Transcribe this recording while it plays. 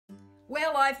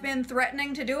Well, I've been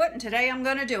threatening to do it, and today I'm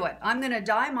going to do it. I'm going to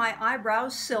dye my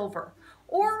eyebrows silver,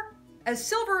 or as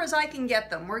silver as I can get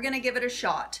them. We're going to give it a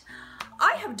shot.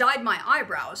 I have dyed my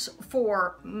eyebrows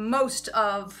for most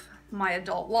of my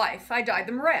adult life. I dyed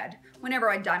them red. Whenever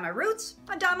I dye my roots,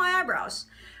 I dye my eyebrows.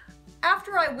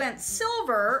 After I went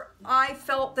silver, I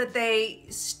felt that they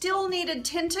still needed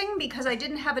tinting because I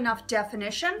didn't have enough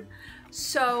definition.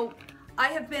 So I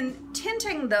have been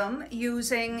tinting them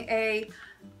using a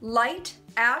light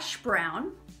ash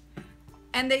brown,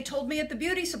 and they told me at the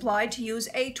beauty supply to use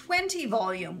a 20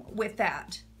 volume with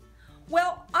that.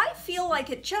 Well, I feel like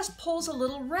it just pulls a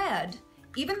little red.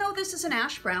 Even though this is an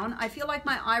ash brown, I feel like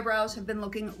my eyebrows have been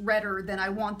looking redder than I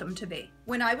want them to be.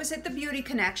 When I was at the Beauty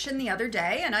Connection the other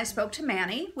day and I spoke to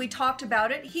Manny, we talked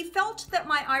about it. He felt that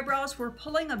my eyebrows were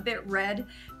pulling a bit red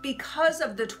because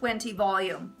of the 20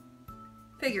 volume.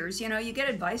 Figures, you know, you get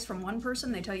advice from one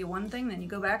person, they tell you one thing, then you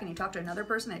go back and you talk to another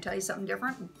person, they tell you something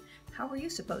different. How are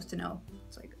you supposed to know?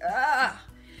 It's like, ah.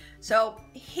 So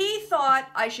he thought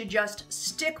I should just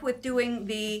stick with doing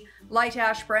the light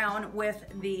ash brown with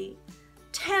the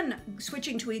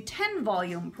switching to a 10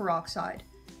 volume peroxide.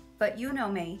 But you know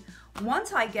me,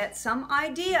 once I get some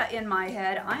idea in my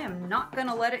head, I am not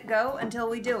gonna let it go until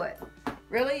we do it.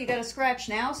 Really? You gotta scratch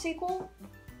now, sequel?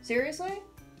 Seriously?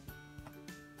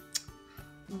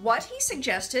 What he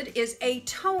suggested is a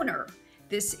toner.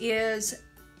 This is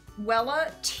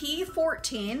Wella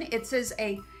T14. It says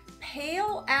a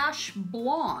pale ash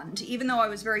blonde, even though I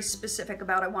was very specific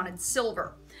about I wanted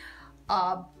silver.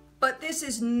 But this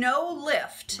is no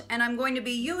lift, and I'm going to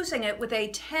be using it with a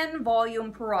 10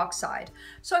 volume peroxide.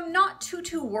 So I'm not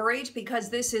too worried because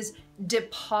this is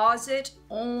deposit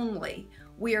only.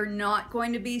 We are not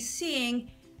going to be seeing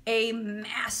a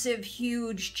massive,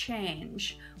 huge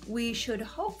change. We should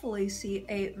hopefully see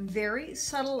a very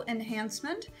subtle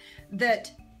enhancement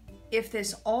that, if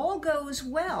this all goes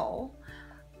well,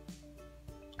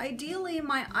 ideally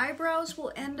my eyebrows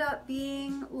will end up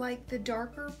being like the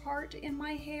darker part in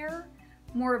my hair,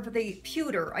 more of the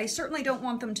pewter. I certainly don't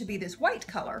want them to be this white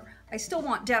color. I still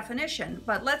want definition,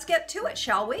 but let's get to it,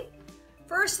 shall we?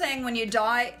 First thing, when you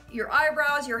dye your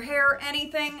eyebrows, your hair,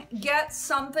 anything, get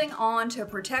something on to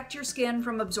protect your skin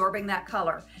from absorbing that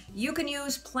color. You can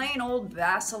use plain old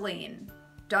Vaseline.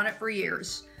 Done it for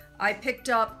years. I picked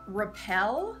up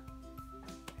Repel.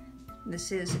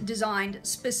 This is designed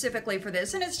specifically for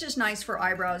this, and it's just nice for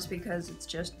eyebrows because it's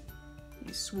just,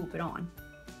 you swoop it on.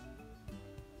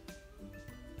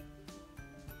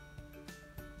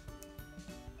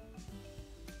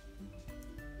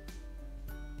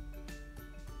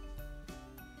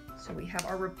 So we have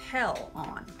our Repel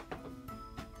on.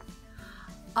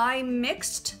 I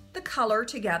mixed the color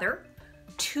together,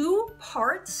 2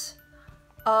 parts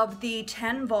of the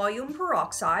 10 volume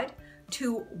peroxide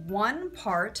to 1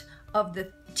 part of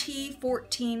the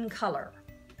T14 color.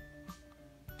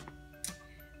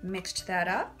 Mixed that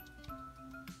up.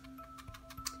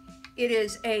 It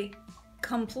is a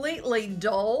completely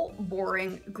dull,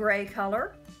 boring gray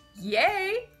color.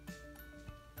 Yay!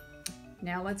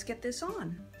 Now let's get this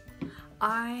on.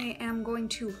 I am going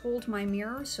to hold my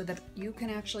mirror so that you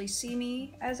can actually see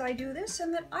me as I do this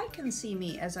and that I can see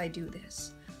me as I do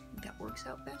this. I think that works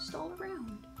out best all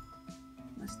around.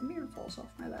 Unless the mirror falls off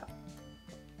my lap.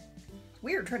 It's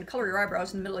weird trying to color your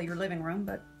eyebrows in the middle of your living room,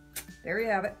 but there you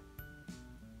have it.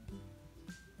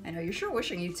 I know you're sure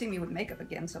wishing you'd see me with makeup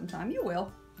again sometime. You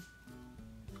will.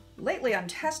 Lately I'm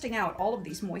testing out all of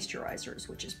these moisturizers,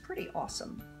 which is pretty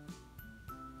awesome.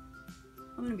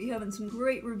 I'm going to be having some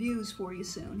great reviews for you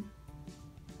soon.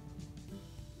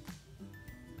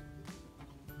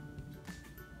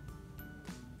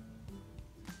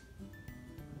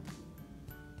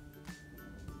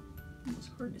 It's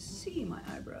hard to see my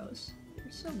eyebrows.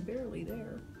 They're so barely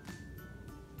there.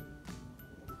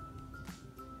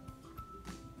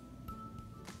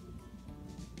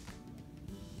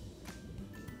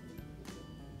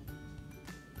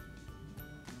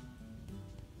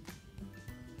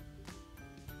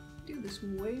 Do this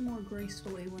way more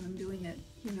gracefully when I'm doing it,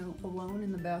 you know, alone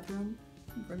in the bathroom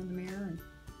in front of the mirror and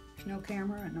there's no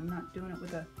camera and I'm not doing it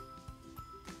with a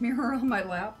mirror on my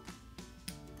lap.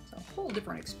 It's a whole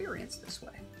different experience this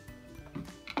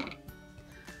way.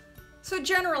 So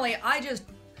generally I just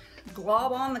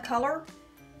glob on the color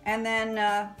and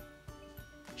then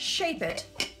shape it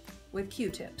with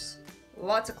Q-tips.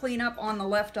 Lots of cleanup on the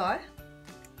left eye.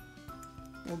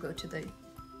 We'll go to the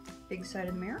big side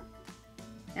of the mirror.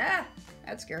 Ah,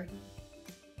 that's scary.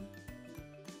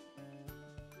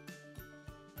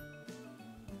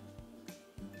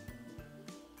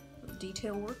 Little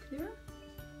detail work there.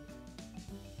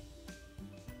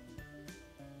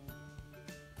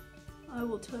 I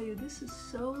will tell you, this is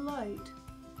so light.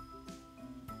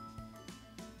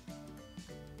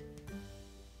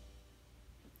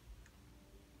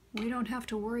 We don't have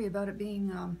to worry about it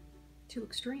being too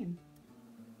extreme.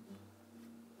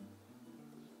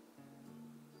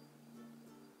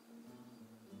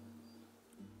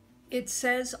 It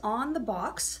says on the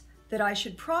box that I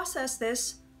should process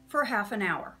this for half an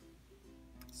hour.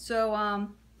 So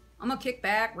I'm gonna kick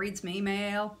back, read some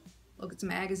email, look at some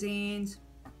magazines,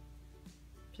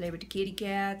 play with the kitty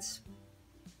cats.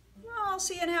 I'll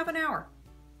see you in half an hour.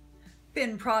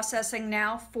 Been processing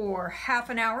now for half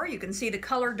an hour. You can see the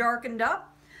color darkened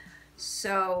up.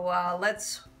 So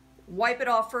let's wipe it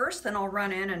off first, then I'll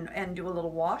run in and do a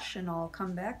little wash, and I'll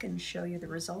come back and show you the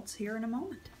results here in a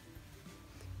moment.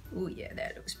 Ooh, yeah,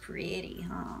 that looks pretty,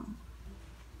 huh?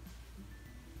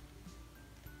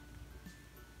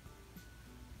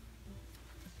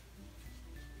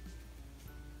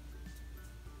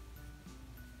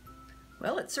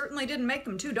 Well, it certainly didn't make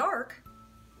them too dark.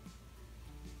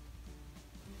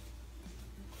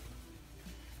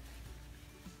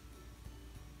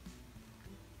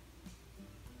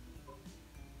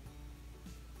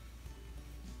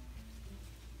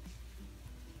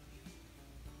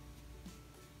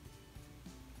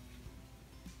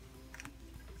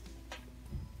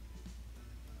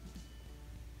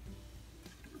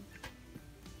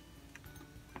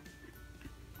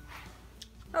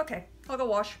 Okay, I'll go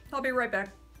wash. I'll be right back.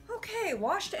 Okay,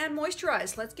 washed and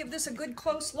moisturized. Let's give this a good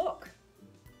close look.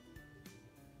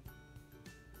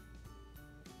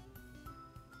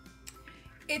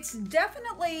 It's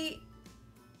definitely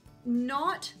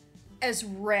not as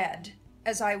red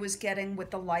as I was getting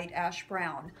with the light ash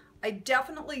brown. I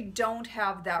definitely don't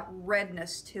have that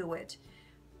redness to it,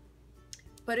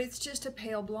 but it's just a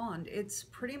pale blonde. It's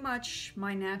pretty much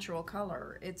my natural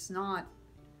color. It's not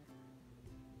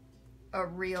a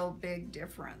real big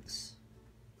difference.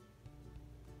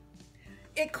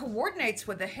 It coordinates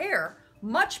with the hair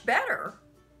much better,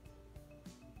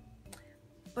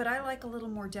 but I like a little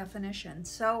more definition.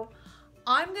 So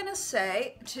I'm gonna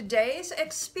say today's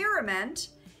experiment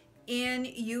in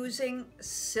using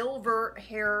silver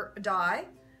hair dye,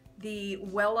 the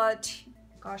Wella,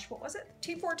 gosh, what was it?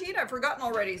 T14? I've forgotten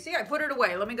already. See, I put it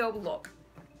away. Let me go look.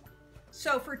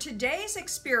 So for today's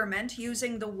experiment,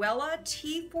 using the Wella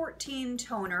T14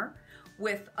 toner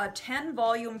with a 10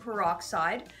 volume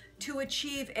peroxide to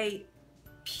achieve a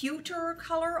pewter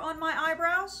color on my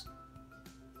eyebrows.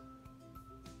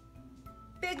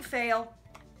 Big fail,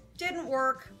 didn't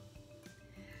work.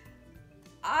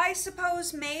 I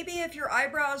suppose maybe if your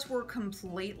eyebrows were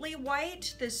completely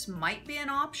white, this might be an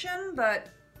option, but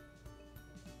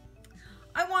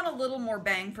I want a little more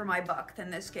bang for my buck than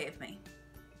this gave me.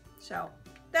 So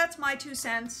that's my 2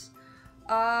 cents.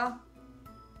 I'm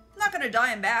not gonna dye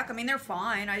them back. I mean, they're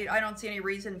fine. I don't see any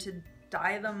reason to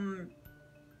dye them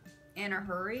in a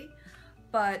hurry,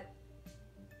 but,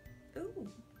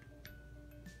 ooh.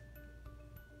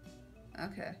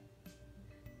 Okay,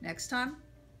 next time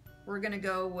we're gonna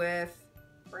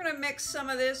mix some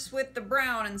of this with the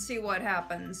brown and see what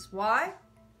happens. Why?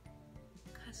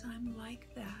 Because I'm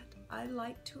like that. I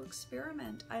like to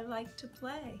experiment. I like to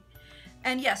play.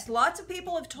 And yes, lots of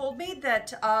people have told me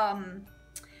that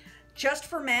Just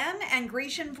for Men and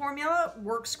Grecian formula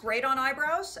works great on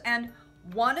eyebrows, and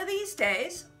one of these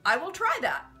days I will try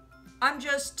that.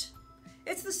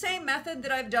 It's the same method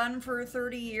that I've done for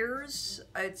 30 years.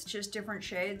 It's just different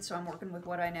shades, so I'm working with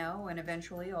what I know, and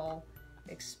eventually I'll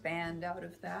expand out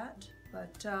of that.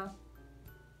 But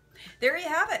there you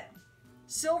have it.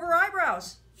 Silver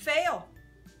eyebrows, fail.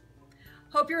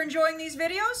 Hope you're enjoying these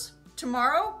videos.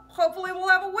 Tomorrow, hopefully we'll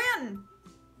have a win.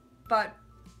 But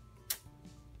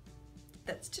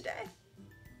that's today.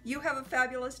 You have a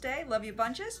fabulous day. Love you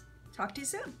bunches. Talk to you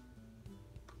soon.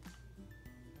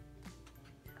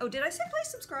 Oh, did I say please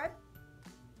subscribe?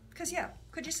 Because yeah,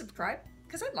 could you subscribe?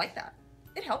 Because I'd like that.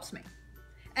 It helps me.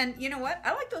 And you know what?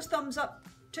 I like those thumbs up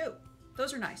too.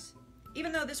 Those are nice.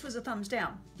 Even though this was a thumbs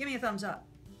down, give me a thumbs up.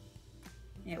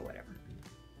 Yeah, whatever.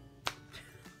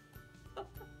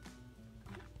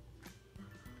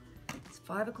 It's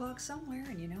 5 o'clock somewhere,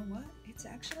 and you know what? It's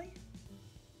actually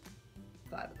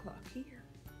 5 o'clock here.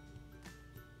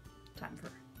 Time for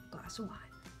a glass of wine.